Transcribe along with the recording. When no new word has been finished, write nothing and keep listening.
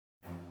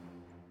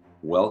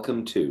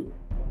Welcome to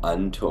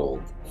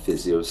Untold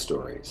Physio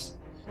Stories,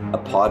 a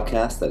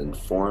podcast that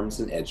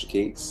informs and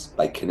educates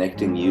by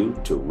connecting you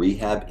to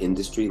rehab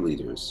industry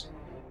leaders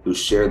who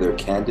share their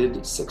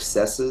candid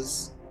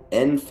successes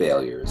and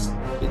failures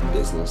in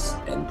business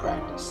and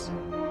practice.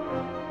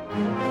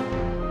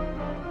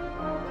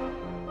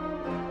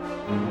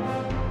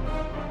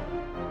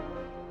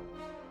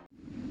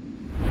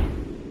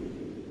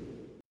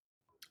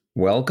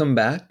 Welcome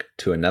back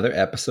to another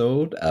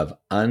episode of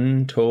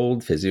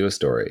Untold Physio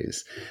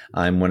Stories.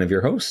 I'm one of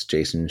your hosts,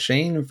 Jason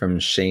Shane from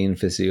Shane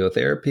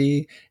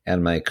Physiotherapy,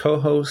 and my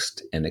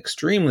co-host and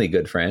extremely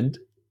good friend.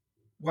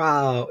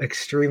 Wow,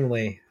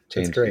 extremely.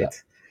 That's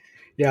great.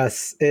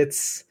 Yes,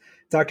 it's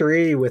Dr.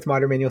 E with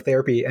Modern Manual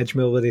Therapy,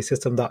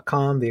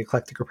 EdgeMobilitySystem.com, the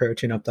eclectic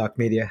approach in UpDoc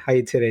Media. How are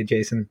you today,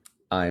 Jason?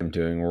 I'm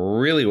doing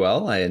really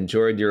well. I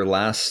enjoyed your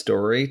last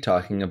story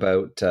talking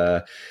about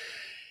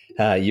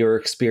your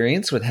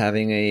experience with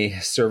having a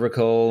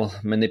cervical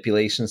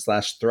manipulation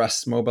 /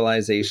 thrust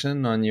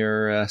mobilization on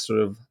your sort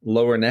of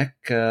lower neck,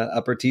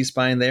 upper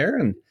T-spine there.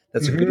 And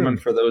that's a good one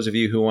for those of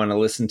you who want to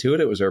listen to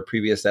it. It was our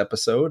previous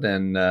episode,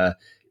 and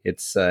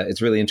it's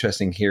really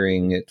interesting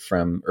hearing it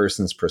from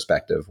Urson's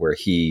perspective, where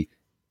he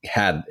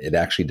had it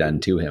actually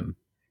done to him.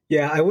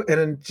 Yeah,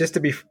 and just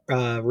to be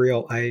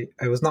real, I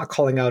was not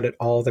calling out at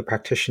all the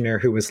practitioner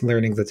who was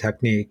learning the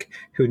technique,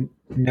 who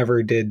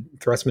never did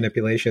thrust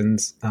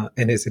manipulations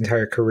in his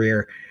entire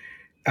career.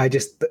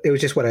 It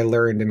was just what I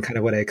learned and kind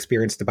of what I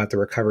experienced about the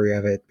recovery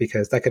of it,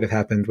 because that could have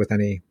happened with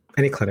any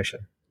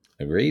clinician.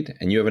 Agreed.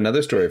 And you have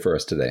another story for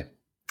us today.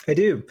 I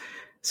do.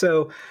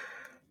 So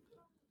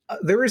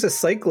there was a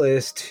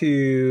cyclist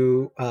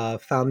who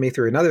found me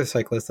through another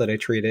cyclist that I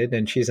treated,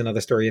 and she's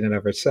another story in and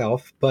of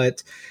herself.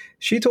 But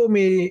she told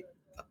me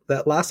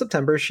that last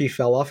September she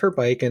fell off her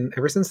bike, and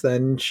ever since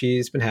then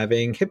she's been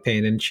having hip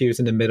pain. And she was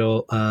in the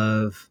middle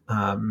of,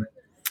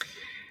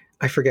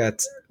 I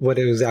forget what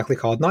it was exactly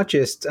called, not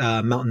just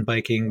mountain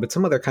biking, but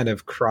some other kind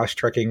of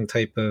cross-trekking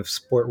type of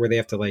sport where they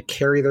have to like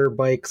carry their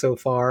bike so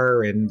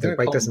far, and their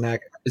bike doesn't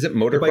act. Is it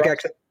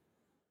motocross?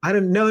 I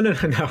don't know.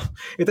 No.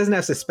 It doesn't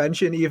have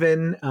suspension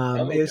even.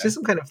 Okay. It was just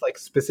some kind of like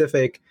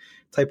specific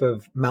type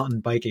of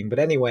mountain biking. But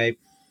anyway,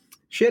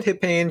 she had hip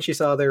pain. She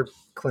saw their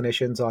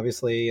clinicians,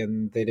 obviously,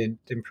 and they didn't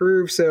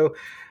improve. So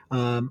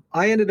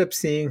I ended up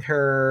seeing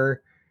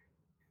her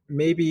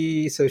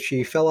so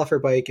she fell off her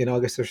bike in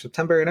August or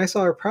September, and I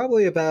saw her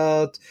probably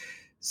about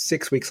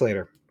 6 weeks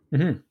later.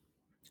 Mm-hmm.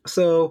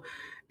 So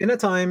in that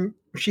time,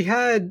 she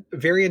had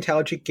very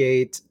antalgic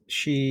gait.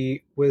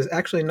 She was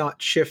actually not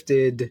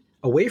shifted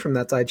away from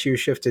that side. She was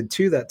shifted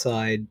to that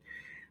side.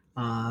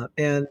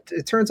 And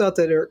it turns out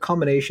that a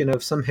combination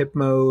of some hip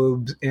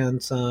mobs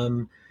and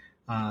some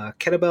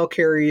kettlebell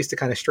carries to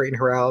kind of straighten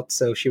her out.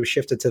 So she was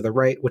shifted to the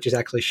right, which is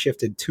actually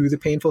shifted to the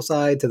painful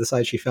side, to the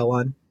side she fell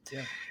on.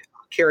 Yeah.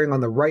 Carrying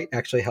on the right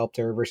actually helped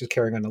her versus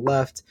carrying on the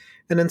left.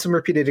 And then some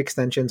repeated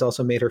extensions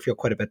also made her feel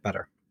quite a bit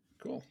better.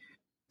 Cool.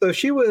 So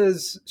she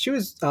was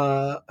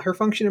her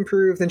function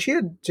improved, and she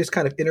had just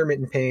kind of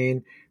intermittent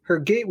pain. Her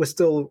gait was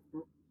still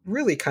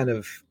really kind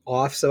of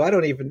off. So I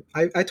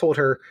told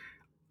her,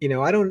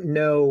 I don't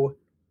know,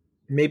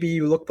 maybe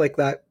you looked like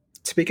that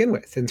to begin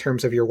with in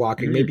terms of your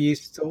walking. Mm-hmm. Maybe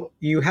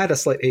you had a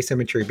slight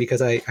asymmetry,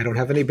 because I don't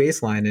have any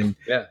baseline. And,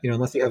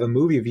 unless you have a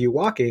movie of you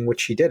walking,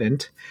 which she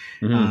didn't,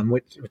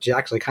 which is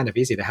actually kind of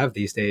easy to have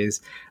these days.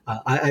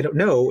 I don't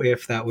know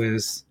if that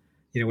was,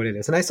 what it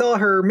is. And I saw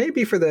her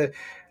maybe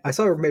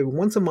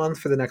once a month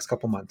for the next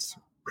couple months.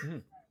 Mm-hmm.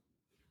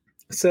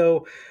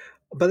 So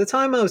by the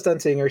time I was done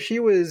seeing her, she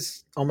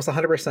was almost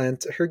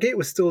 100%. Her gait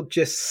was still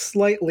just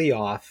slightly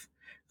off.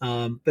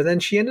 But then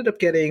she ended up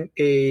getting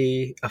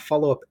a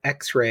follow-up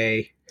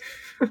X-ray.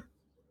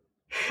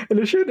 And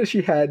it showed that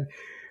she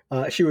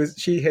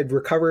had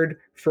recovered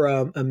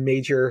from a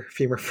major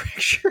femur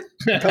fracture.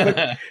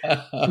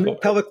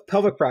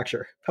 pelvic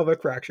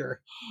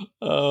fracture.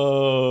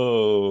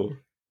 Oh.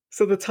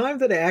 So the time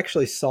that I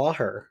actually saw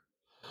her,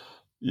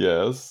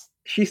 yes,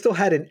 she still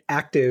had an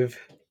active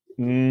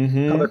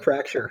pelvic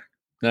fracture.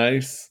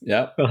 Nice.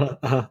 Yep.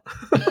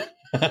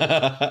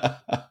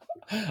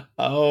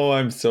 Oh,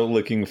 I'm so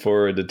looking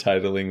forward to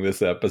titling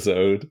this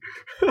episode.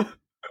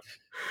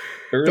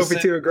 Don't be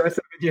too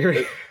aggressive in your...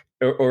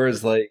 or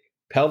is like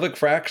pelvic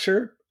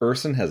fracture.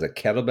 Urson has a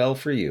kettlebell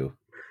for you.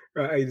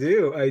 I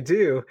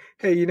do.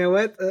 Hey, you know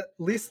what? At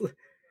least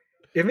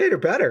it made her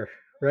better,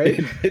 right?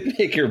 It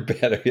make her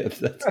better.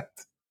 Yes,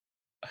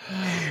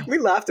 we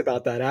laughed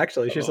about that,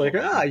 actually. She's like,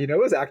 it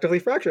was actively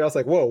fractured. I was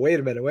like, whoa, wait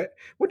a minute.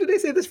 What did they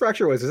say this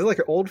fracture was? Is it like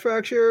an old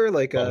fracture?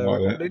 Like,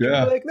 like,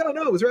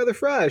 no, it was rather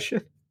fresh.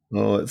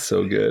 Oh, it's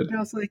so good. And I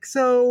was like,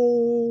 so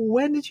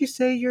when did you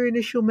say your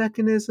initial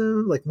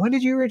mechanism? Like, when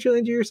did you originally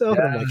injure yourself?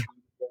 Yeah. And I'm like,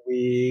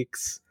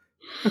 weeks.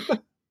 So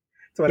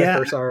when I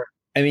first saw her.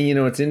 I mean,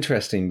 it's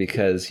interesting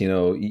because,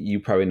 you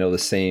probably know the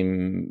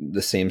same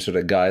sort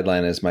of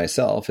guideline as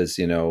myself is,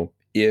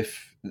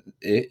 if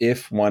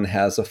if one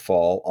has a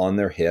fall on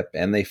their hip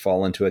and they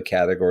fall into a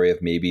category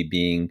of maybe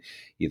being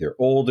either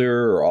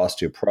older or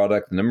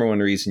osteoporotic, the number one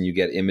reason you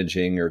get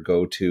imaging or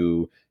go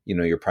to,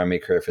 your primary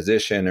care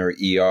physician or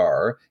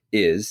ER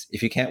is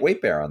if you can't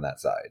weight bear on that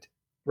side.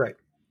 Right.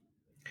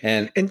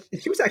 And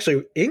she was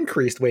actually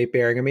increased weight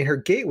bearing. I mean, her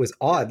gait was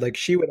odd. Like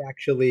she would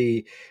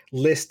actually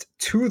list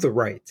to the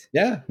right.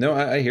 Yeah, no,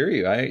 I hear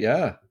you.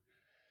 Yeah.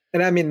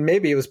 And I mean,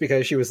 maybe it was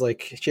because she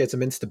had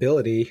some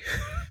instability.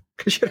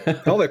 She had a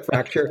pelvic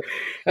fracture,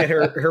 and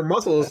her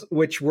muscles,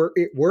 which were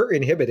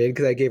inhibited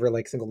because I gave her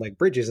like single leg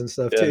bridges and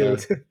stuff too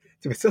to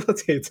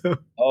facilitate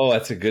them. Oh,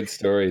 that's a good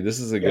story. This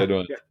is a good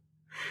one. Yeah.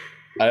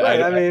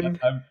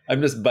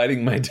 I'm just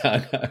biting my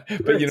tongue,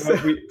 but you know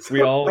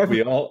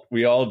what?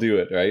 We all do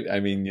it, right?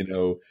 I mean,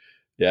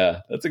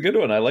 yeah, that's a good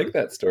one. I like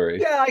that story.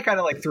 Yeah, I kind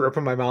of like threw up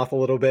in my mouth a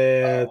little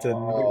bit, and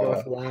we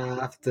both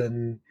laughed,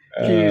 and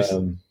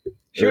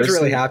she was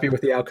really happy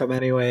with the outcome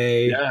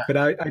anyway. Yeah. But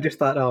I just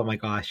thought, oh my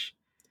gosh,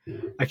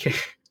 I can't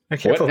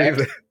believe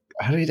it.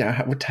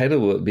 What title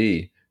will it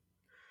be?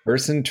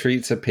 Person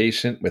treats a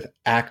patient with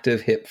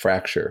active hip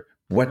fracture.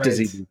 What does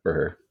he do for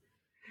her?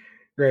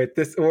 Right.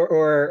 This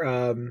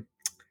or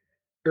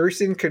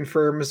Urson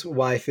confirms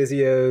why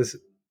physios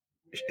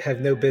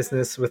have no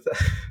business with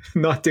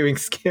not doing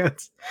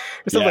scans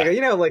or something like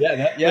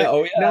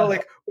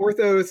like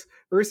orthos.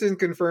 Urson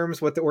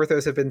confirms what the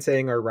orthos have been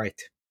saying are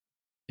right.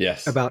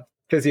 Yes. About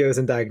physios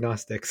and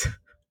diagnostics.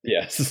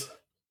 Yes.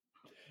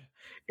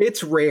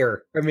 It's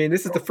rare. I mean,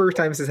 this is the first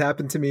time this has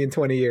happened to me in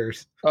 20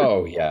 years.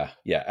 Oh yeah.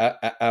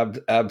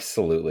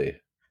 Absolutely.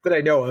 That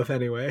I know of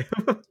anyway.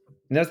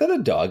 Now, is that a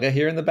dog I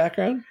hear in the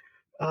background?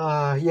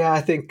 Yeah,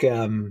 I think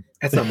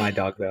that's not my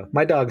dog though.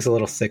 My dog's a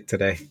little sick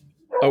today.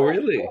 Oh,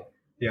 really?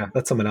 Yeah,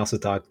 that's someone else's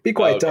dog. Be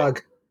quiet,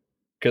 dog.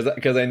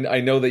 Because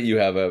I know that you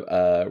have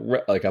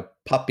a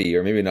puppy,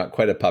 or maybe not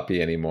quite a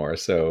puppy anymore.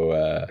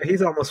 So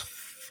he's almost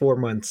 4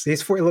 months.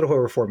 He's a little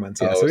over 4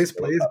 months. Yeah, so he's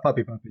a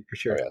puppy for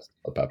sure. Oh, yes,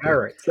 a puppy. All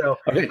right. So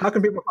how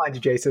can people find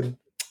you, Jason?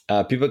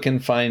 People can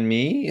find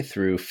me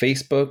through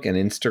Facebook and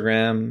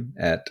Instagram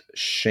at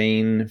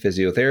Shane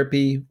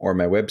Physiotherapy, or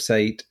my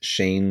website,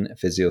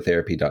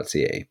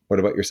 shanephysiotherapy.ca.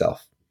 What about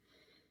yourself?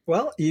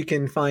 Well, you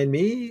can find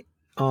me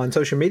on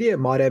social media at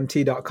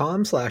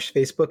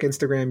modmt.com/Facebook,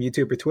 Instagram,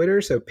 YouTube, or Twitter.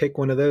 So pick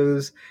one of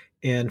those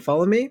and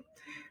follow me.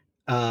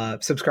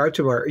 Subscribe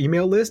to our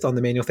email list on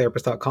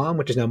themanualtherapist.com,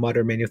 which is now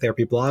Modern Manual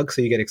Therapy blog.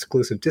 So you get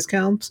exclusive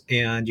discounts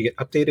and you get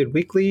updated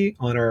weekly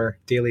on our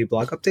daily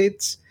blog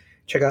updates.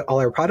 Check out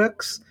all our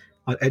products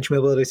on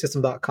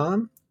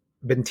edgemobilitysystem.com.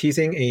 Been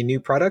teasing a new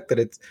product that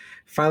it's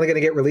finally going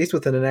to get released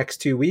within the next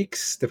 2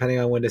 weeks, depending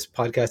on when this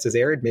podcast is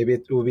aired. Maybe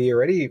it will be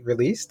already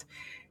released.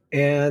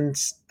 And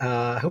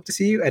I hope to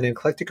see you at an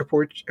Eclectic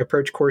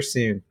Approach course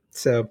soon.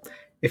 So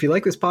if you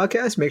like this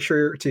podcast, make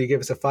sure to give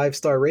us a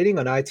 5-star rating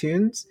on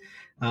iTunes.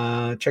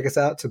 Check us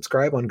out,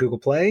 subscribe on Google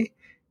Play.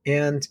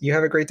 And you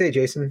have a great day,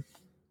 Jason.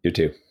 You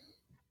too.